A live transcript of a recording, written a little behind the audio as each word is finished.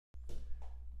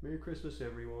Merry Christmas,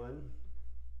 everyone.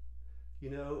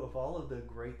 You know, of all of the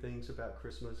great things about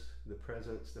Christmas, the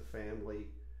presents, the family,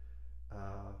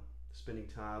 uh, spending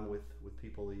time with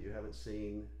people that you haven't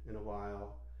seen in a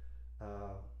while,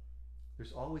 uh,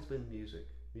 there's always been music.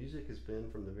 Music has been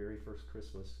from the very first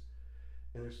Christmas.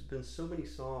 And there's been so many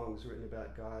songs written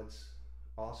about God's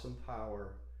awesome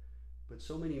power, but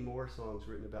so many more songs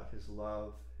written about His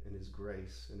love and His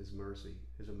grace and His mercy,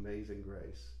 His amazing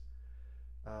grace.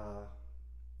 Uh,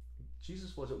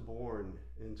 Jesus wasn't born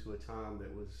into a time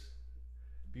that was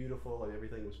beautiful and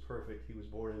everything was perfect. He was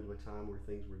born into a time where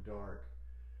things were dark,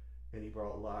 and He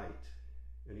brought light,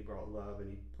 and He brought love, and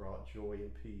He brought joy and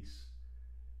peace.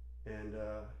 And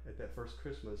at that first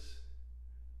Christmas,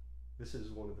 this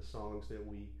is one of the songs that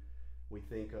we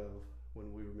think of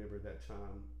when we remember that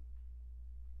time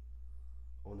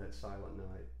on that silent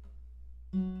night.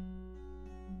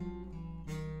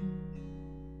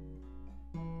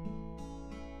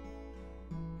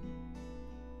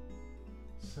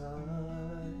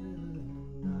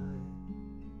 Silent night,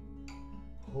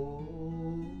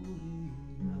 holy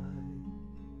night,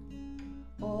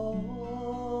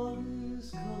 all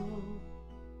is calm,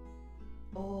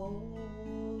 all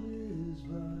is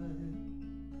bright,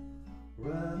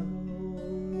 round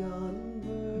yon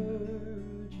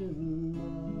virgin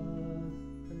mother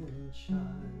and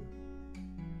child,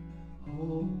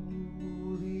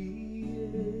 holy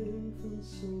infant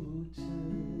so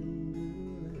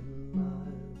tender and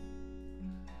mild,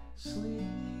 sleep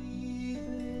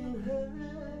in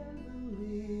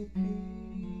heavenly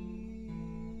peace,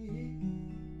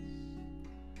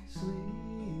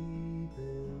 sleep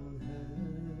in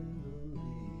heavenly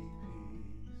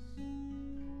peace.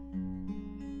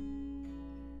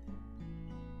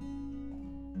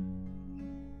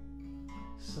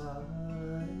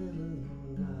 Silent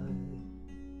night,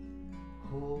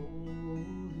 holy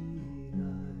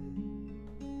night,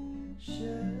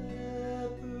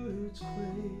 shepherds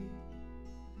quake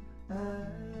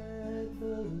at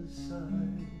the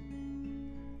sight,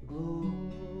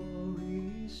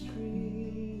 glory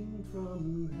streamed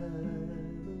from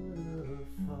heaven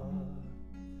afar,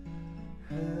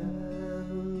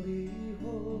 heavenly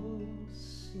hosts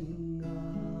sing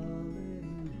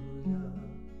Alleluia,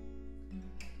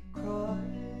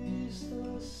 Christ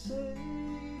the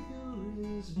Savior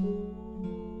is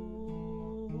born.